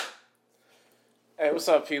Hey, what's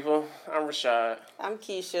up, people? I'm Rashad. I'm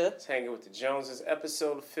Keisha. It's Hanging with the Joneses,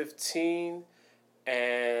 episode 15.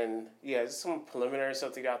 And yeah, just some preliminary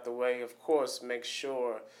stuff to get out the way. Of course, make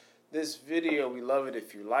sure this video, we love it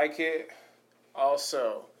if you like it.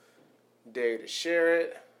 Also, dare to share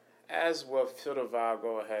it. As well, feel the vibe,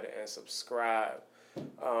 go ahead and subscribe.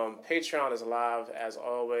 Patreon is live as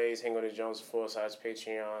always. Hanging with the Joneses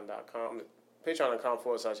 /Patreon.com. Patreon.com/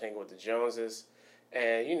 Hanging with the Joneses.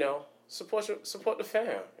 And, you know, support the fam.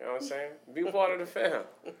 You know what I'm saying? Be part of the fam.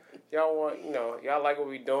 Y'all like what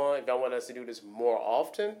we doing. If y'all want us to do this more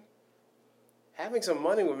often, having some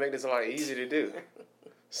money would make this a lot easier to do.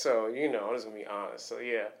 So, I'm just gonna be honest. So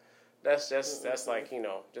yeah, that's like,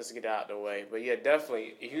 just to get out of the way. But yeah,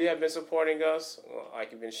 definitely, if you have been supporting us,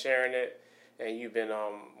 like you've been sharing it, and you've been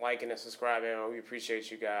liking and subscribing, we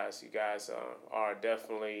appreciate you guys. You guys are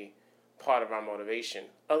definitely part of our motivation,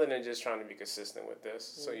 other than just trying to be consistent with this.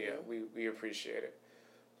 So yeah, we appreciate it.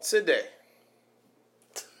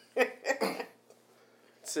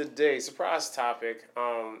 Today, surprise topic.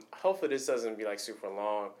 Hopefully this doesn't be like super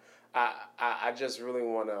long. I just really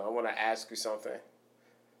wanna ask you something.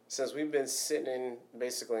 Since we've been sitting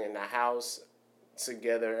basically in the house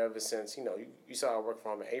together ever since, you saw our work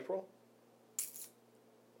from in April.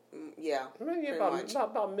 Yeah.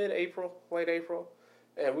 About mid-April, late April.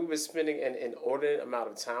 And we were spending an inordinate amount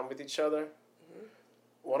of time with each other. Mm-hmm.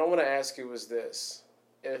 What I want to ask you is this.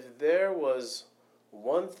 If there was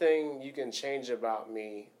one thing you can change about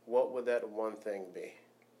me, what would that one thing be?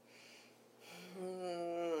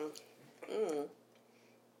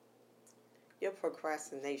 Your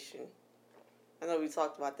procrastination. I know we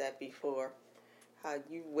talked about that before. How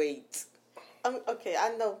you wait. Okay, I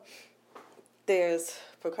know there's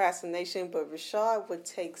procrastination, but Rashad would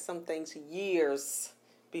take some things years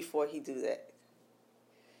before he do that.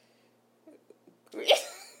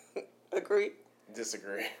 Agree?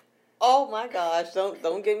 Disagree. Oh my gosh!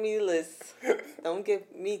 Don't give me a list. Don't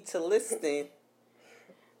get me to listing.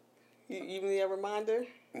 You need a reminder?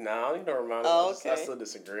 No, I don't need no reminder. Oh, okay. I still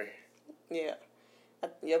disagree. Yeah,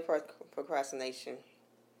 your procrastination,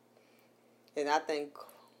 and I think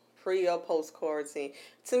pre or post quarantine.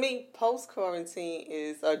 To me, post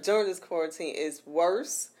quarantine during this quarantine is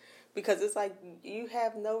worse because it's like you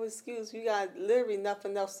have no excuse. You got literally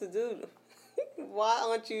nothing else to do. Why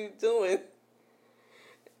aren't you doing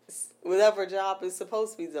whatever job is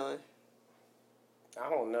supposed to be done? I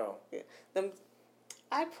don't know. Yeah.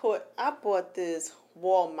 I bought this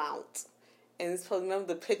wall mount. And it's supposed to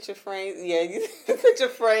remember the picture frames. Yeah, the picture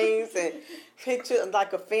frames and picture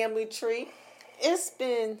like a family tree. It's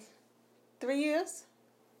been 3 years.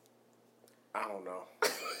 I don't know.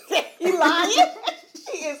 You lying?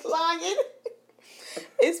 She is lying.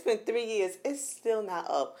 It's been 3 years. It's still not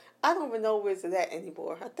up. I don't even know where's it at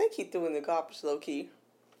anymore. I think he threw it in the garbage, low key.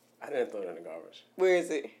 I didn't throw it in the garbage. Where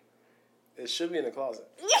is it? It should be in the closet.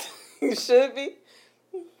 It should be.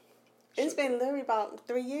 It's been literally about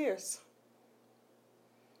 3 years.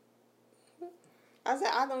 I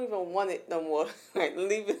said, I don't even want it no more. Like,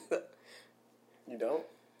 leave it up. You don't?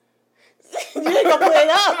 You ain't gonna put it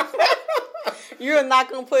up. You're not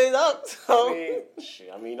gonna put it up. So. I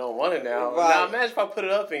mean, you don't want it now. Right. Now, imagine if I put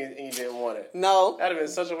it up and you didn't want it. No. That'd have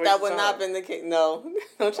been such a waste of time. That would not have been the case. No.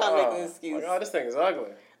 Don't try to make an excuse. This thing is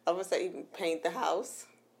ugly. I would say even paint the house.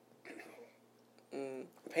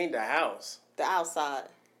 Paint the house? The outside.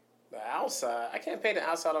 The outside? I can't paint the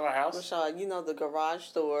outside of our house. Rashad, the garage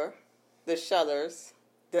door, the shutters,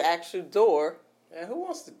 the actual door. Man, who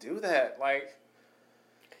wants to do that? Like,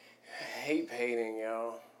 I hate painting,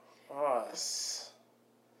 yo.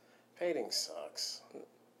 Painting sucks.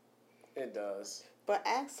 It does. But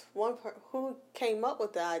ask who came up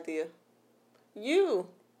with the idea. You.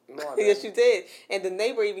 No, I Yes, you did. And the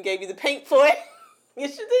neighbor even gave you the paint for it.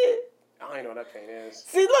 Yes, you did. I don't even know what that paint is.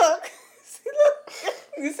 See, look.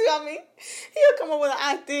 You see what I mean? He'll come up with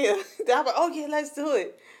an idea. Then I'm like, oh, yeah, let's do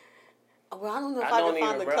it. Well, I don't know if I can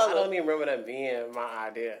find the color. I don't even remember that being my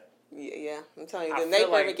idea. Yeah. I'm telling you, the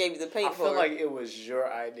neighbor even gave you the paint for it. I feel like it was your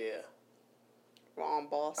idea. Wrong,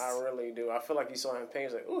 boss. I really do. I feel like you saw him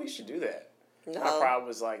paint. Like, oh, you should do that. No. My problem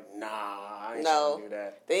was like, nah, I ain't trying to do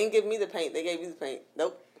that. They didn't give me the paint. They gave you the paint.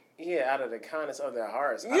 Nope. Yeah, out of the kindness of their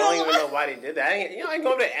hearts. I don't even know why they did that. I ain't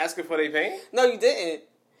go up there asking for their paint. No, you didn't.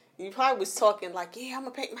 You probably was talking like, yeah, I'm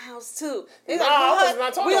going to paint my house too. No, like, I was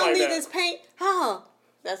not talking we don't like need that. this paint.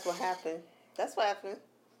 That's what happened.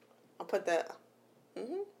 I put that.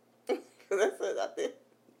 That's it. I did.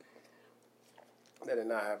 That did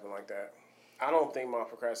not happen like that. I don't think my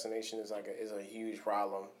procrastination is a huge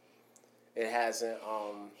problem. It hasn't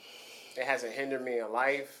hindered me in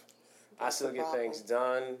life. I still get things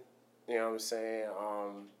done. You know what I'm saying?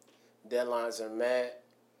 Deadlines are met,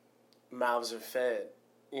 mouths are fed.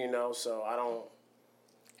 You know, so I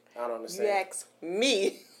don't understand. You ask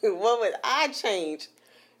me, what would I change?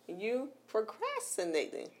 You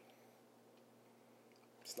procrastinating.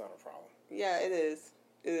 It's not a problem. Yeah, it is.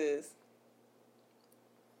 It is.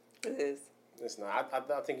 It is. It's not.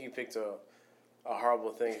 I think you picked a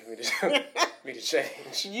horrible thing for me to me to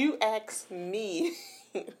change. You ask me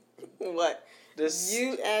what? This,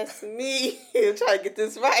 you ask me to try to get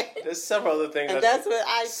this right. There's several other things. And that's what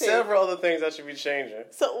I picked. Several other things I should be changing.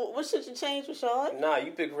 So what should you change, Rashad? Nah,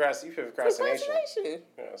 you pick procrastination. Procrastination.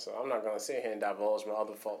 Yeah, so I'm not gonna sit here and divulge my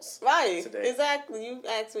other faults. Right. Today. Exactly. You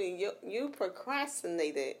asked me. You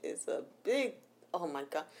procrastinated. It's a big. Oh my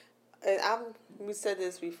God. And we said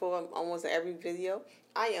this before almost in every video.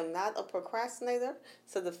 I am not a procrastinator.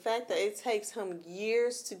 So the fact that it takes him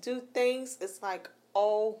years to do things, it's like,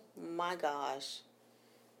 oh my gosh.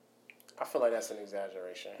 I feel like that's an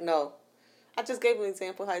exaggeration. No. I just gave an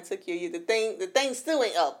example how it took you a year. The thing still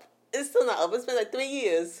ain't up. It's still not up. It's been like 3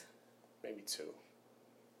 years. Maybe 2.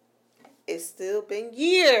 It's still been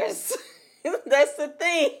years. That's the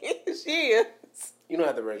thing. It's years. You don't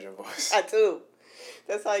have to raise your voice. I do.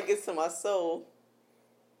 That's how it gets to my soul.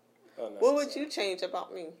 What would you change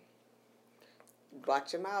about me?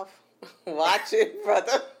 Watch your mouth. Watch it,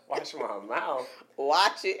 brother. Watch my mouth.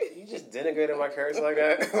 Watch it. You just denigrated my character like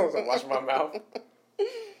that. I was like, watch my mouth.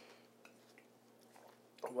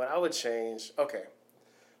 What I would change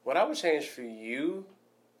for you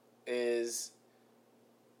is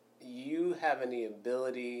you having the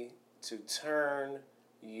ability to turn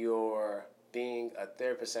your being a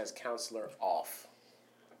therapist as counselor off.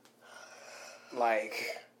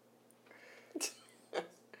 Like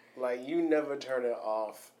you never turn it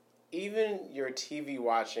off. Even your TV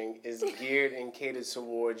watching is geared and catered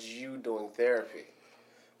towards you doing therapy.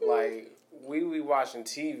 Like, we watching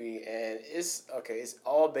TV and it's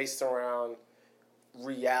all based around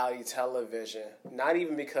reality television. Not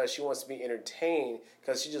even because she wants to be entertained,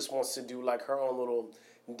 because she just wants to do like her own little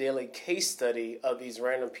daily case study of these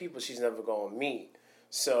random people she's never going to meet.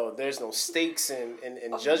 So there's no stakes in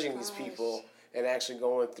judging these people and actually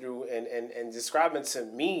going through and describing to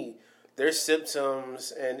me their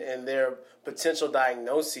symptoms and their potential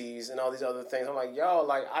diagnoses and all these other things. I'm like, yo,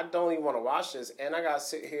 like, I don't even want to watch this. And I got to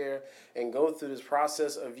sit here and go through this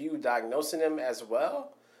process of you diagnosing them as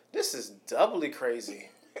well. This is doubly crazy.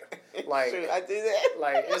 Like, should I do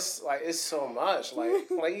that? it's so much.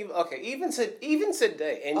 Even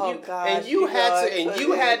today, and you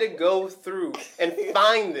had to go through and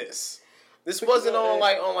find this. This wasn't on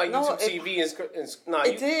YouTube TV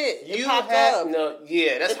it did. You popped had up. no,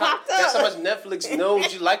 yeah. That's how much Netflix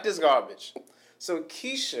knows you like this garbage. So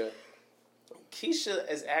Keisha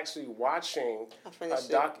is actually watching a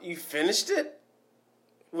doc. You finished it?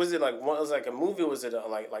 Was it like one? It was like a movie. Or was it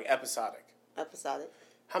like episodic? Episodic.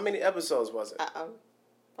 How many episodes was it? I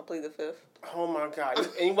believe the 5th. Oh my God!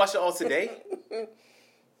 And you watched it all today?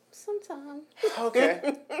 Sometime.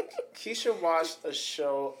 Okay. Keisha watched a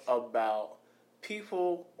show about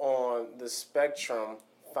people on the spectrum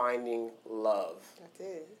finding love. I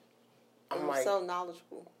did. I'm like, so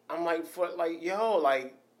knowledgeable. I'm like,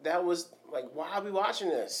 that was like, why are we watching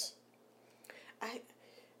this? I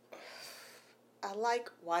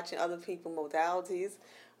like watching other people's modalities.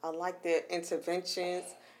 I like their interventions.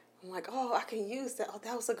 I'm like, oh, I can use that. Oh,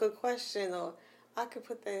 that was a good question. Or I could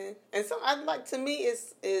put that in. And so to me,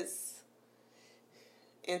 it's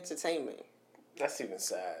entertainment. That's even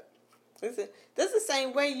sad. That's the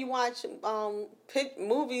same way you watch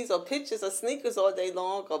movies or pictures of sneakers all day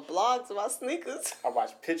long or blogs about sneakers. I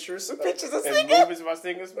watch pictures of sneakers. Movies about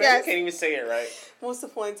sneakers. Man, you can't even say it right. Most of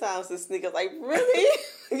the point in time, the sneakers. Like, really?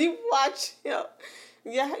 You watch,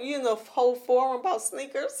 whole forum about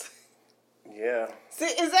sneakers? Yeah.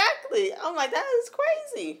 See, exactly. I'm like, that is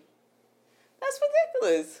crazy. That's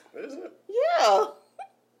ridiculous. Is it? Yeah.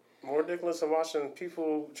 More ridiculous than watching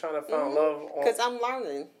people trying to find love. Because I'm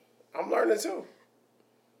learning. I'm learning too.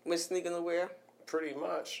 Which sneaker to wear? Pretty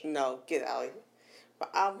much. No, get out of here.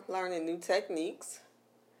 But I'm learning new techniques.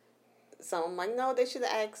 So I'm like, no, they should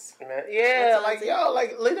have asked. Man, yeah,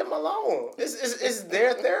 leave them alone. It's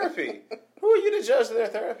their therapy. Who are you to judge their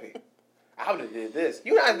therapy? I would have did this.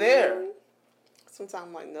 You're not there. Sometimes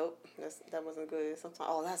I'm like, nope, that wasn't good. Sometimes,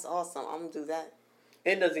 oh, that's awesome. I'm gonna do that.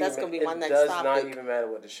 That's gonna be my next topic. It does not even matter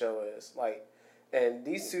what the show is. Like, and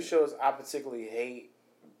these two shows I particularly hate,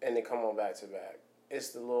 and they come on back to back. It's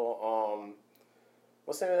the little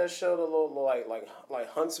what's the name of that show? The little like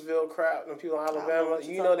Huntsville crap and people in Alabama.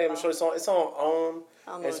 You know them show. It's on OWN.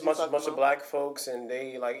 It's a bunch of black folks and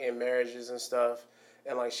they like in marriages and stuff.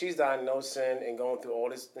 And like she's diagnosing and going through all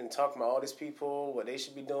this and talking about all these people, what they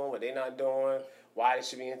should be doing, what they not doing, why they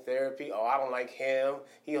should be in therapy. Oh, I don't like him.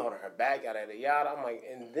 He holding her back, yada yada yada. I'm like,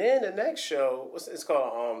 and then the next show, it's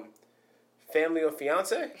called Family or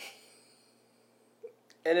Fiance.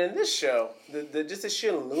 And in this show, the just the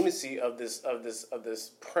sheer lunacy of this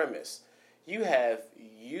premise, you have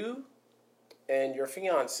you and your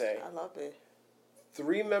fiance. I love it.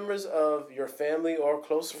 3 members of your family or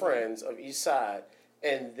close friends of each side,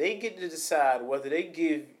 and they get to decide whether they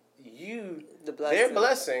give you their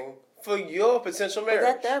blessing for your potential marriage.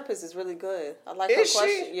 But that therapist is really good. I like her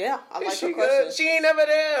question. Yeah, I like her question. Good? She ain't never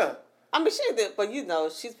there. I mean, she did, but you know,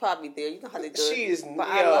 she's probably there. You know how they do it. She is. But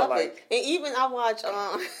I love it. And even I watch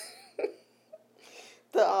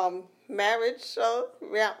the marriage show,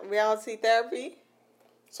 reality therapy.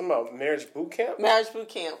 Something about marriage boot camp. Marriage boot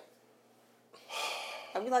camp.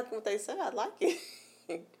 I be liking what they say. I like it.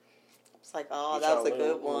 It's like, oh, that was a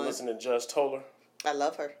good one. Listen to Judge Toller. I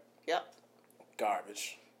love her. Yep.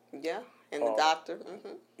 Garbage. Yeah, and the doctor.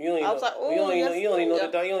 Mm-hmm. You don't even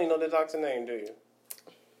know the doctor's name, do you?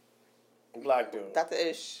 Black dude. Dr.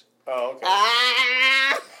 Ish. Oh,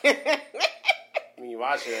 okay. You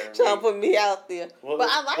watch it. Trying to put me out there. But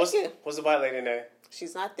I like it. What's the white lady name?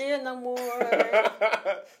 She's not there no more.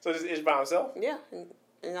 So just Ish by himself? Yeah.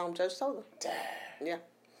 And I'm Judge Toller. Damn. Yeah.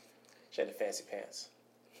 She had the fancy pants.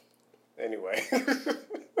 Anyway.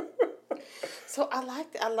 So I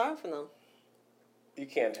liked it. I learned from them. You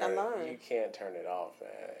can't turn it off,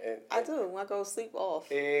 man. I do. When I go to sleep, off.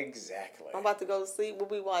 Exactly. I'm about to go to sleep. We'll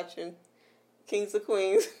be watching Kings of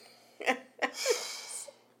Queens.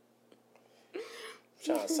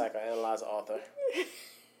 Trying to psychoanalyze Arthur.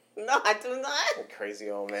 No, I do not. Crazy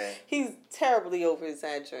old man. He's terribly over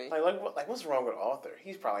exaggerating. Like what's wrong with Arthur?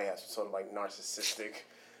 He's probably has some sort of like narcissistic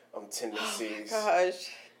tendencies. Oh my gosh.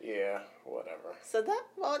 Yeah, whatever. So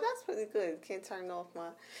that's pretty good. Can't turn off my.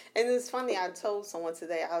 And it's funny. I told someone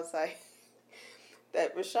today. I was like,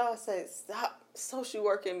 that Rashad said, "Stop social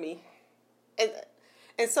working me,"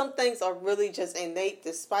 and some things are really just innate.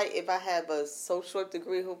 Despite if I have a social work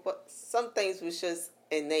degree, but some things was just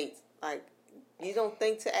innate. Like you don't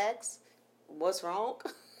think to ask what's wrong.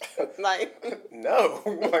 Like no,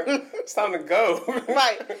 like it's time to go.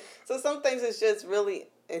 Right. So some things is just really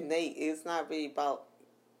innate. It's not really about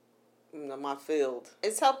my field.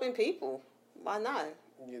 It's helping people. Why not?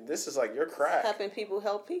 Yeah, this is like your crack. Helping people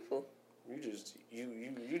help people. You just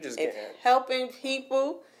if helping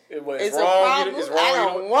people is a wrong. problem. I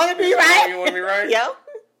don't want to be right. You want to be right? Yep.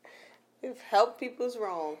 If help people's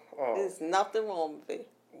wrong, there's nothing wrong with it.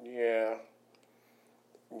 Yeah.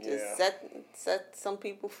 Just set some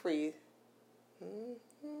people free. Mm-hmm.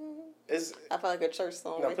 I feel like a church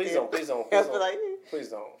song. No, right please there. don't. Please don't. Please don't. Please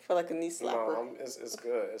don't. I feel like a knee slapper. No, it's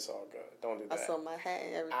good. It's all good. Don't do that. I saw my hat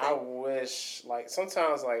and everything. I wish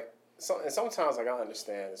sometimes I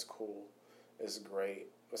understand it's cool, it's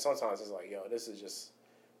great, but sometimes it's like this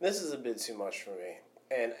is a bit too much for me.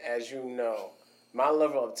 And as you know, my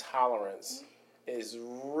level of tolerance is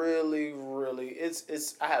really, really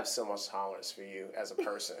it's. I have so much tolerance for you as a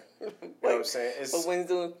person. You know what I'm saying? But when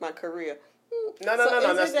doing my career. No.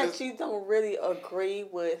 Is it that you don't really agree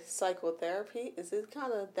with psychotherapy? Is it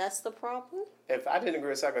that's the problem? If I didn't agree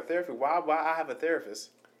with psychotherapy, why I have a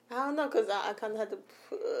therapist? I don't know, because I kind of had to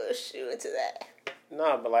push you into that.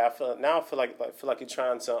 No, but like I feel like you're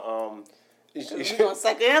trying to You're going to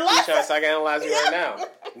psychoanalyze? You're trying to psychoanalyze me right now.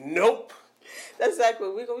 Nope. That's exactly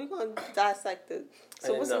what we're going to dissect it.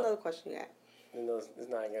 So what's another question you got? It's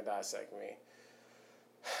not going to dissect me.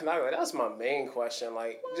 That's my main question.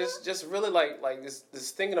 Like, just really like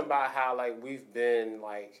this thinking about how like we've been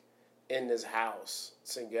like in this house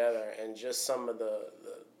together, and just some of the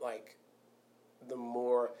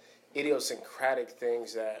more idiosyncratic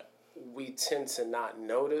things that we tend to not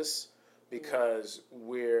notice because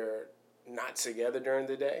we're not together during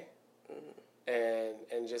the day,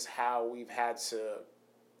 and just how we've had to.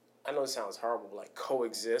 I know it sounds horrible, but like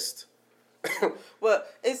coexist. Well,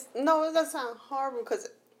 it doesn't sound horrible because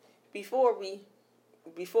before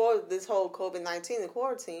this whole COVID-19 and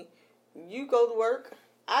quarantine, you go to work,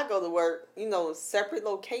 I go to work, separate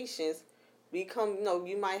locations. We come,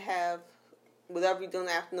 you might have whatever you do in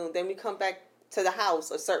the afternoon. Then we come back to the house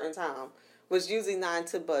a certain time, which usually 9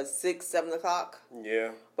 to 6, 7 o'clock.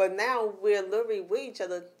 Yeah. But now we're literally with each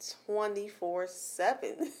other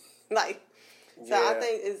 24/7. So I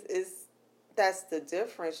think it's that's the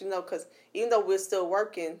difference, because even though we're still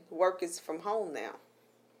working, work is from home now.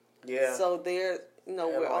 Yeah. So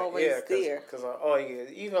we're always there. Because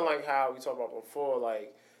even like how we talked about before,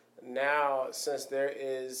 like now since there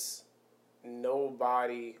is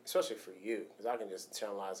nobody, especially for you, because I can just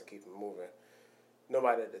internalize and keep it moving.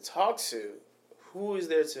 Nobody to talk to. Who is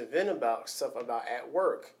there to vent about stuff about at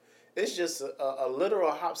work? It's just a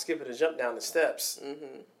literal hop, skip, and a jump down the steps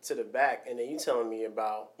to the back, and then you telling me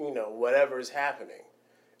about whatever is happening,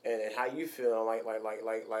 and how you feel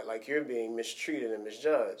like you're being mistreated and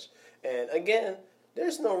misjudged. And again,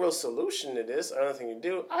 there's no real solution to this or nothing to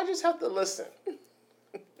do. I just have to listen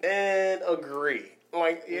and agree.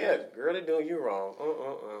 Like, yeah, girl, they're doing you wrong.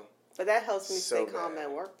 But that helps me So stay calm bad.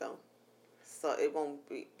 at work, though. So it won't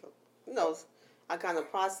be, I kind of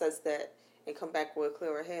process that and come back with a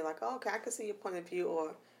clearer head. Like, oh, okay, I can see your point of view,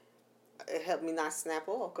 or it helped me not snap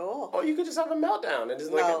off, go off. Or you could just have a meltdown and just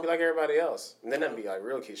be like everybody else. And then that'd be like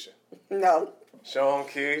real Keisha. No. Show them,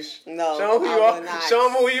 Keish. No, Show them who I you are. will not. Show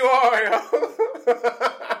them who you are, yo.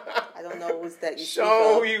 I don't know who's that you speak Show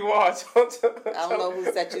them of. who you are. I don't know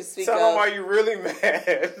who's that you speak Tell of. them why you really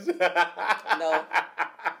mad. No.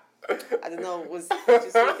 I don't know who's that you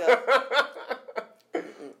speak of.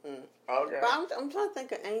 Okay. But I'm trying to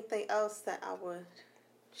think of anything else that I would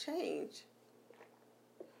change.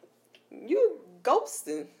 You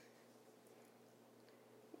ghosting.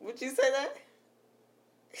 Would you say that?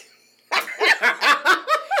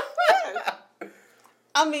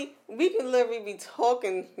 I mean, we can literally be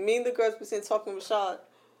talking. Me and the girls be sitting talking with Rashad.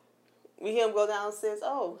 We hear him go downstairs.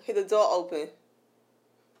 Oh, hear the door open.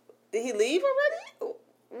 Did he leave already?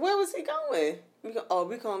 Where was he going?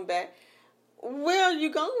 We coming back. Where are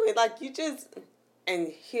you going? Like, you just... And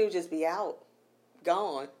he'll just be out.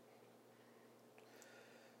 Gone.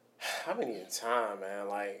 I mean, in time, man.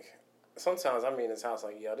 Like, sometimes I'm in this house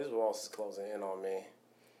like, yo, this walls is closing in on me.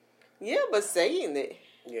 Yeah, but saying it.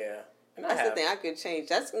 Yeah. And That's the thing I could change.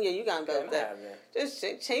 That's, you got to go with that. Just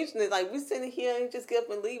changing it. Like, we sitting here and just get up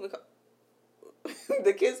and leave.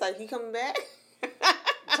 The kid's like, he coming back?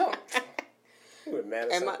 You were mad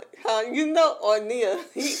at Am something. or Nia,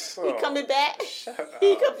 he coming back?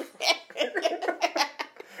 He coming back?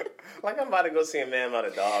 Like I'm about to go see a man about a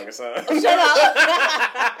dog or something. Shut up.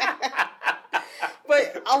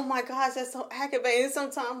 But, oh my gosh, that's so aggravating. And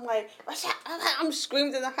sometimes, like, I'm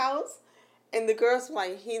screaming in the house, and the girl's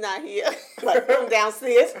like, he not here. Like, I'm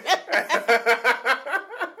downstairs.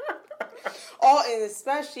 And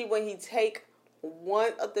especially when he take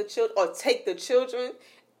one of the children, or take the children,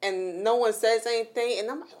 and no one says anything, and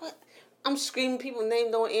I'm like, what? I'm screaming people's name,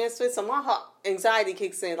 no one answers, so my heart anxiety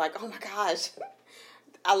kicks in, like, oh my gosh,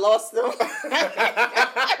 I lost them.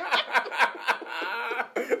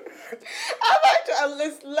 I'm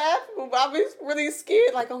just laughing, but I'm just really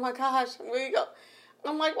scared, like, oh my gosh, where you go?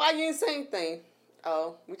 I'm like, why you didn't say anything?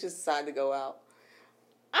 Oh, we just decided to go out.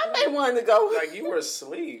 I may want to go. Like you were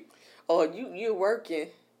asleep. Oh, you're working.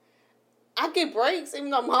 I get breaks even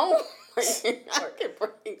though I'm home. I get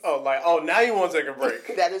breaks. Now you want to take a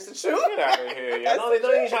break. That is the truth. Get out of here. Yeah. No, they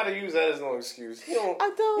don't even try to use that as no excuse.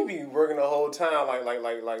 I don't. You be working the whole time like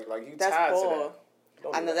you That's tied poor. to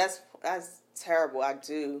that. I know that's terrible. I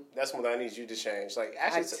do. That's what I need you to change. Like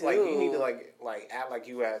actually, I like you need do. to like act like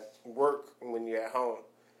you at work when you're at home,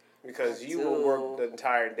 because I you do. will work the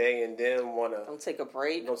entire day and then Don't take a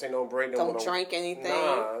break. don't take no break. Don't drink anything.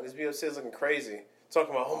 Nah, this be upstairs looking crazy.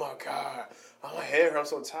 Talking about, oh my God, oh my hair, I'm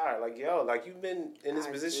so tired. Like, yo, like you've been in this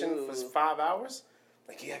position do. for 5 hours?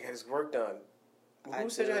 Like, yeah, I got this work done. Who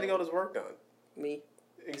said you had to get all this work done? Me.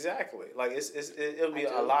 Exactly. Like it'll be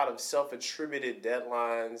I a do. lot of self-attributed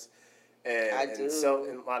deadlines and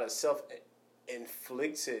a lot of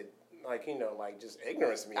self-inflicted, like just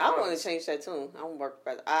ignorance. I want to change that too. I want to work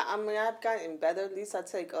better. I mean, I've gotten better. At least I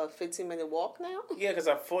take a 15-minute walk now. Yeah, because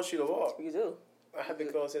I forced you to walk. You do. I had to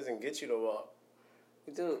go upstairs and get you to walk.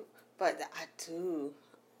 You do. But I do.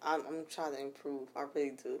 I'm trying to improve. I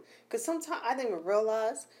really do. Because sometimes I didn't even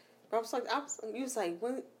realize. But you was like,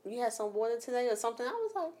 when you had some water today or something? I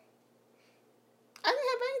was like, I didn't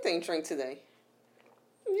have anything to drink today.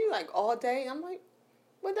 And you like all day? I'm like,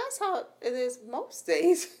 well, that's how it is most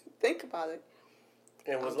days. Think about it.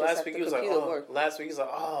 And was I'm just last at week the he was like, computer oh, work. last week he was like,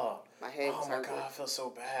 oh, My head oh my hurting. God, I feel so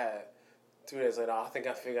bad. 2 days later, I think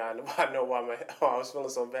I figured I know why I was feeling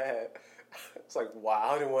so bad. It's like, why?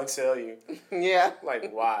 I didn't want to tell you. Yeah.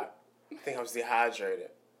 Like, why? I think I was dehydrated.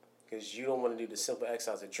 Because you don't want to do the simple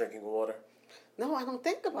exercise of drinking water. No, I don't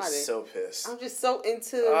think about I'm it. so pissed. I'm just so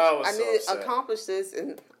into, I was I so need to upset. accomplish this,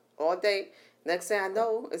 and all day, next thing I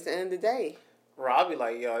know, it's the end of the day. Bro, I'll be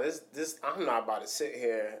like, yo, this, I'm not about to sit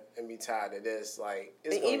here and be tired of this. Like,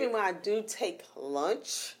 it's And gonna even get- when I do take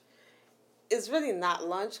lunch, it's really not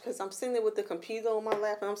lunch because I'm sitting there with the computer on my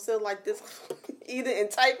lap and I'm still like this, eating and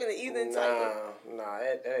typing and eating and typing. Nah,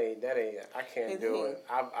 that ain't. I can't do it.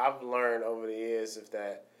 I've learned over the years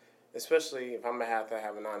that especially if I'm gonna have to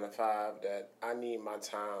have a 9 to 5, that I need my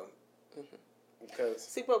time. Because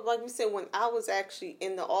see, but like we said, when I was actually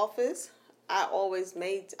in the office, I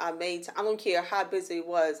made. I don't care how busy it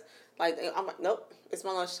was. Like I'm like, nope, it's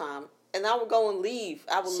my lunchtime, and I would go and leave.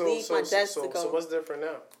 I would leave my desk to go. So what's different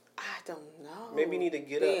now? I don't know. Maybe you need to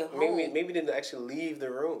get up. Maybe you need to actually leave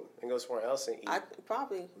the room and go somewhere else and eat. I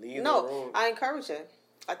probably leave the room. I encourage it.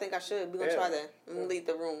 I think I should. We're gonna try that. I'm gonna leave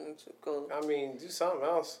the room and go. I mean, do something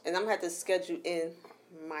else. And I'm gonna have to schedule in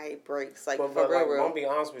my breaks, like but for real. I'm gonna be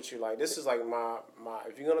honest with you. Like, this is like my.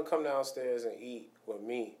 If you're gonna come downstairs and eat with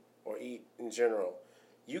me or eat in general,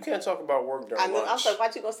 you can't talk about work during lunch. I was like,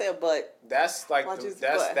 why you gonna say a but? That's like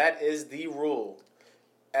that is the rule.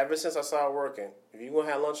 Ever since I started working, if you're gonna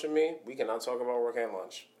have lunch with me, we cannot talk about work at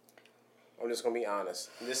lunch. I'm just gonna be honest.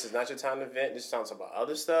 This is not your time to vent. This is time to talk about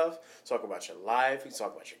other stuff. Talk about your life. You can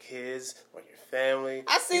talk about your kids, about your family.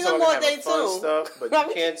 I see them all day too. Stuff, but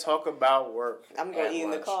you can't talk about work. I'm gonna eat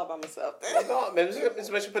in the car by myself. No, man,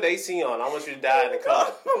 just put the AC on. I want you to die in the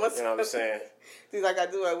car. You know what I'm saying? Do like I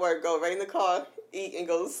do at work. Go right in the car, eat, and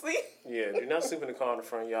go to sleep. Yeah, do not sleep in the car in the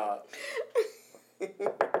front yard.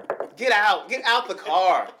 Get out. Get out the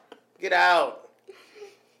car. Get out.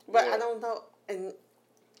 But I don't know. And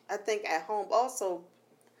I think at home, also,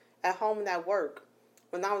 at home and at work,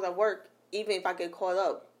 when I was at work, even if I get caught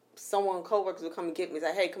up, coworkers would come and get me and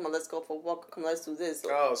say, hey, come on, let's go for a walk. Come on, let's do this.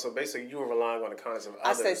 Oh, so basically you were relying on the kindness of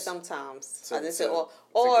others. I say sometimes. I didn't say, or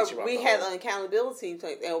we had an accountability,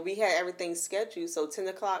 and we had everything scheduled. So 10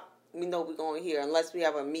 o'clock, we know we're going here, unless we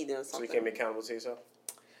have a meeting or something. So you can't be accountable to yourself?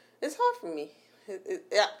 It's hard for me.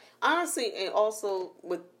 Honestly, and also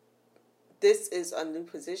this is a new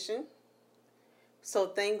position.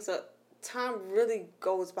 So time really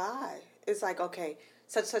goes by. It's like, okay,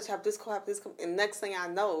 such have this call, and next thing I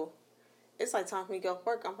know, it's like time for me to go to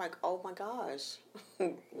work. I'm like, oh my gosh,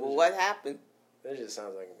 what happened? That just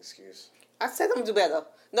sounds like an excuse. I said I'm gonna do better.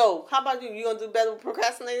 No, how about you? You gonna do better with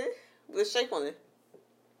procrastinating? Let's shake on it.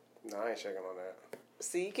 No, I ain't shaking on that.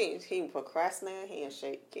 See, you can't. He procrastinate. He ain't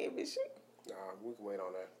shake. Can't be shake. Nah, we can wait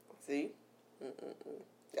on that. See,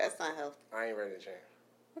 that's not healthy. I ain't ready to change.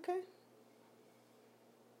 Okay.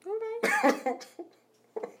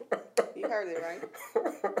 You heard it, right?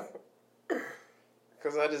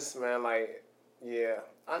 Because I just, man, like, yeah.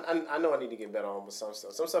 I know I need to get better on with some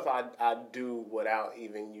stuff. Some stuff I do without you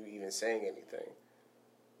even saying anything.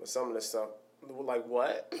 But some of the stuff, like,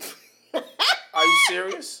 what? Are you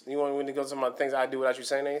serious? You want me to go to my things I do without you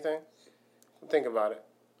saying anything? Think about it.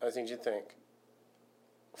 I think you think.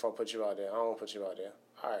 If I put you out there, I don't want to put you out there.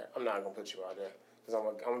 All right, I'm not going to put you out there. Because I'm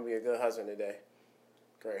going to be a good husband today.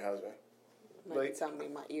 Great husband. Might tell me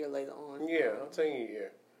in my ear later on. Yeah, I'm telling you your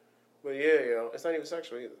ear. But yeah, it's not even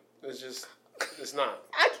sexual either. It's not.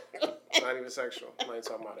 It's not even sexual. I'm not even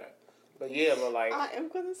talking about that. But yeah, but like. I am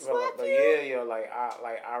going to slap but you. Yeah,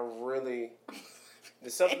 I really. The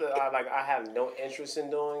stuff that I have no interest in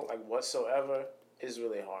doing, like whatsoever, is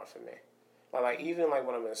really hard for me. Like even like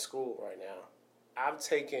when I'm in school right now, I'm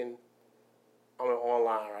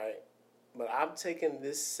online, right? But I've taken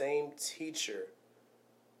this same teacher,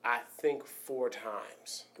 I think 4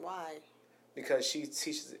 times. Why? Because she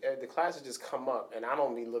teaches, the classes just come up, and I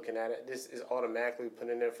don't be looking at it. This is automatically put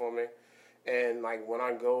in there for me. And like when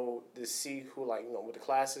I go to see who what the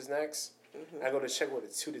class is next, I go to check who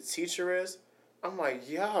the teacher is. I'm like,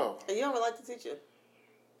 yo. And you don't really like the teacher?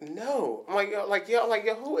 No. I'm like, yo,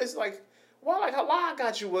 who is why I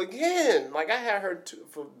got you again? Like I had her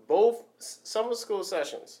for both summer school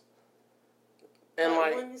sessions. And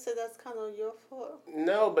when you said that's kind of your fault.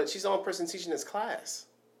 No, but she's the only person teaching this class.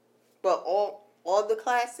 But all the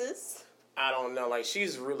classes? I don't know. Like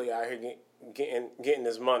she's really out here getting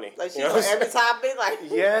this money. Like she's on every topic? Like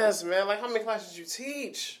yes, man. Like how many classes you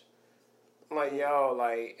teach? I'm like, yo,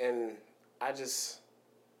 and I just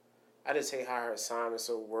hate how her assignment's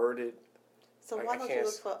so worded. So why don't you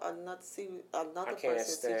look for another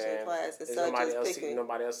person teaching a class instead of just picking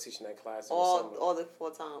nobody else teaching that class all the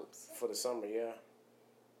 4 times? For the summer, yeah.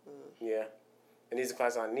 Yeah. And these are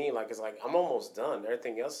classes I need. I'm almost done.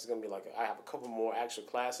 Everything else is going to be I have a couple more actual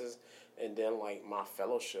classes and then my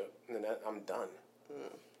fellowship. And then I'm done.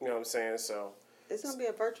 You know what I'm saying? So. It's going to be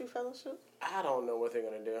a virtue fellowship? I don't know what they're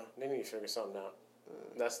going to do. They need to figure something out.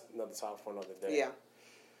 That's another topic for another day. Yeah.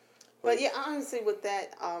 But yeah, honestly with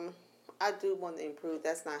that, I do want to improve.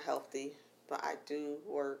 That's not healthy. But I do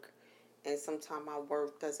work. And sometimes my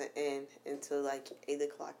work doesn't end until 8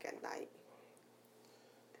 o'clock at night.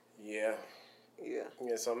 Yeah. Yeah.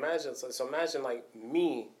 Yeah. So imagine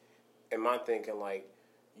me and my thinking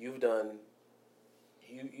you've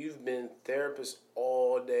been therapist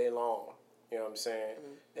all day long, You know what I'm saying?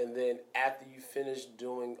 Mm-hmm. And then after you finish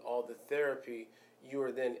doing all the therapy, you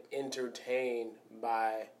are then entertained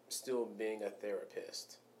by still being a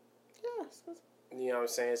therapist. Yes. You know what I'm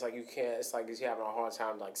saying? It's like you can't. It's like you're having a hard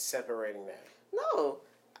time like separating that. No,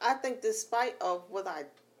 I think despite of what I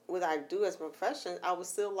do as a profession, I would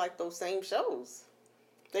still like those same shows.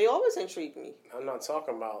 They always intrigue me. I'm not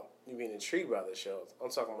talking about you being intrigued by the shows. I'm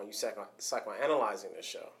talking about you psychoanalyzing the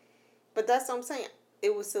show. But that's what I'm saying.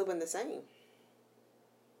 It would still been the same.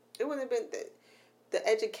 It wouldn't have been the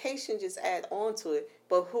education just add on to it.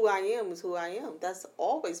 But who I am is who I am. That's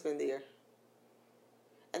always been there.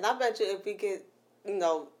 And I bet you if we get,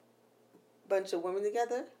 a bunch of women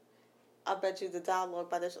together, I bet you the dialogue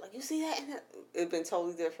by that, like, you see that? And it'd been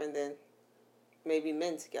totally different than maybe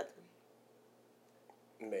men together.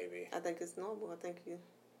 Maybe. I think it's normal. I think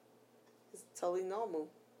it's totally normal.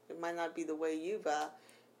 It might not be the way you vibe.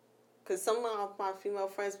 Because some of my female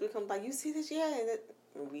friends become like, you see this? Yeah.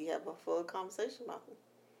 And we have a full conversation about it.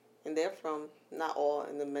 And they're from, not all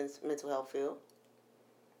in the mental health field.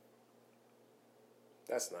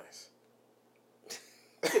 That's nice.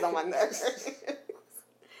 Get on my nerves.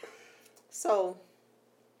 So,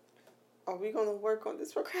 are we going to work on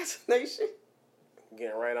this procrastination?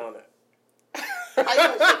 Getting right on it. How you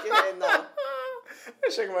going to shake your head no?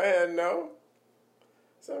 I'm shaking my head no.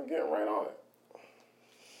 So I'm getting right on it.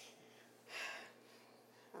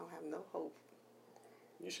 I don't have no hope.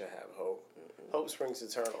 You should have hope. Mm-mm. Hope springs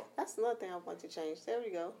eternal. That's another thing I want to change. There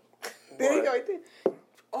we go. There you go right there.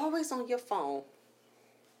 Always on your phone.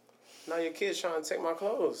 Now your kid's trying to take my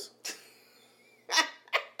clothes.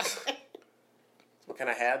 Can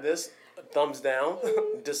I have this? A thumbs down,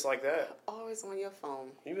 just like that. Always on your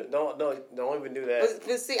phone. You don't even do that.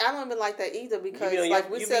 But see, I don't even like that either because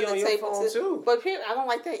we sit at the table too. But here, I don't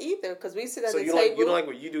like that either because we sit at the table. So you don't like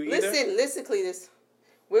what you do either? Listen, Cletus.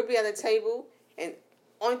 We'll be at a table and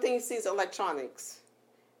only thing you see is electronics.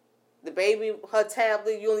 The baby, her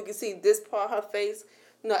tablet, you only can see this part of her face.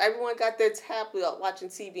 No, everyone got their tablet up watching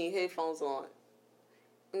TV and headphones on.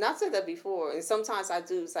 And I said that before, and sometimes I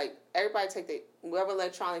do. It's like, everybody take whatever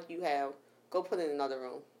electronic you have, go put it in another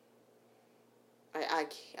room. I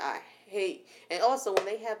hate, and also when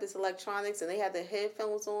they have this electronics and they have their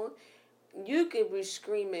headphones on, you can be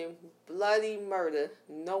screaming bloody murder.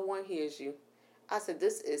 No one hears you. I said,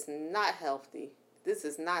 this is not healthy. This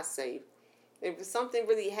is not safe. If something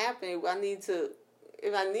really happened,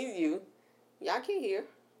 if I need you, y'all can't hear.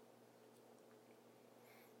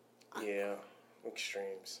 Yeah,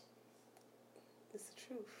 extremes. It's the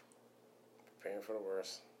truth. Preparing for the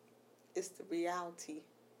worst. It's the reality.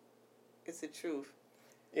 It's the truth.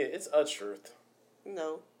 Yeah, it's a truth.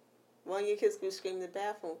 No. One of your kids could scream in the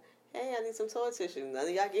bathroom, hey, I need some toilet tissue. None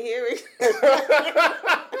of y'all can hear it.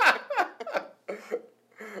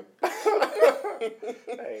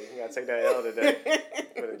 Hey, you gotta take that L today.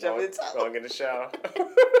 Go and get a shower.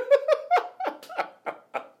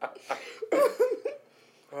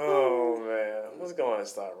 Oh man, let's go and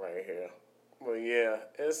stop right here. Well, yeah,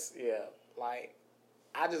 like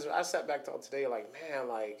I sat back to today, like, man,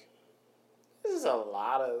 like this is a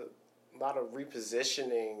lot of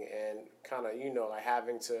repositioning and kind of like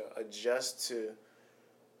having to adjust to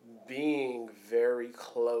being very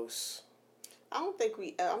close. I don't think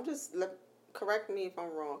correct me if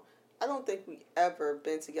I'm wrong. I don't think we ever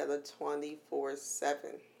been together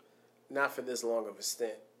 24/7. Not for this long of a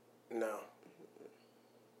stint. No.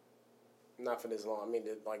 Not for this long. I mean,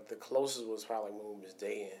 the closest was probably when we was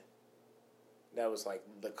dating. That was like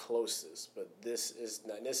the closest, but this is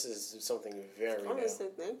something very. I'm just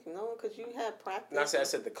thinking, because you had practice. No, I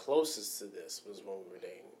said the closest to this was when we were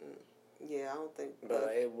dating. Yeah, I don't think.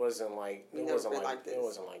 But it wasn't like this. It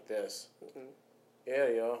wasn't like this. Mm-hmm. Yeah,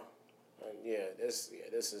 yo. This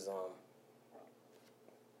is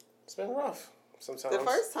it's been rough sometimes. The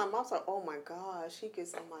first time I was like, oh my gosh, she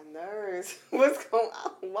gets on my nerves. What's going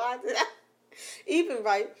on? Why did I? Even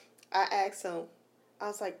I asked him, I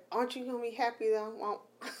was like, aren't you going to be happy that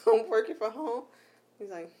I'm working from home? He's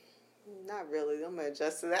like, not really. I'm going to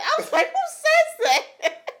adjust to that. I was like, who says that?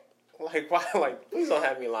 Like, why? Like, please don't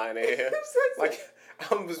have me lying in here. Like,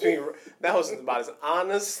 that was about as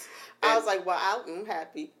honest. I was like, well, I'm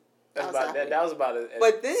happy. That was about it.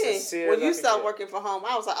 But then, when you started working from home,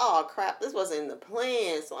 I was like, oh, crap, this wasn't in the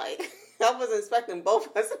plans. Like, I wasn't expecting both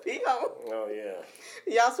of us to be home. Oh, yeah.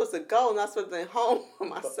 Y'all supposed to go, not supposed to be home for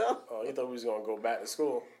myself. Oh, you thought we was going to go back to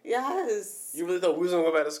school? Yes. You really thought we was going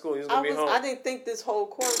to go back to school? You was going to be home? I didn't think this whole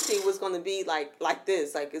quarantine was going to be like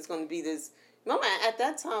this. Like, it's going to be this. Remember, at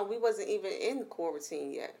that time, we wasn't even in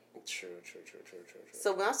quarantine yet. True.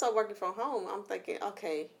 So when I started working from home, I'm thinking,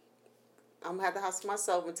 okay, I'm gonna have the house to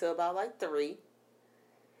myself until about like 3.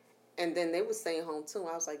 And then they were staying home too.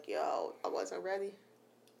 I was like, yo, I wasn't ready.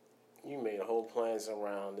 You made whole plans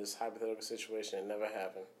around this hypothetical situation and never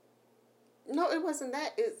happened. No, it wasn't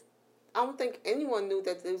that. I don't think anyone knew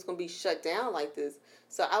that it was going to be shut down like this.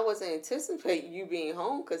 So I wasn't anticipating you being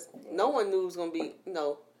home because no one knew it was going to be,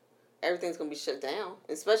 everything's going to be shut down,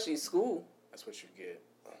 especially school. That's what you get.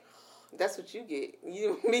 That's what you get.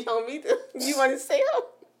 You don't be home either. You want to stay home?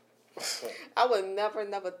 I would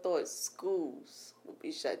never thought schools would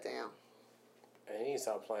be shut down. And he need to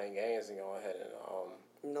stop playing games and go ahead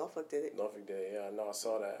and Norfolk did it. Norfolk did. Yeah, no, I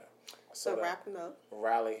saw that. So wrapping up.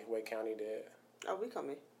 Raleigh, Wake County did. Oh, we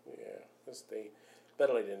coming. Yeah, they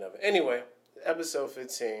better late than never. Anyway, episode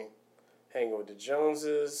 15, hanging with the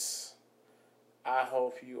Joneses. I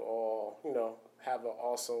hope you all, have an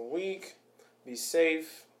awesome week. Be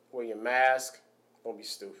safe. Wear your mask. Don't be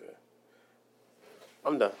stupid.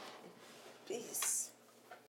 I'm done. Peace.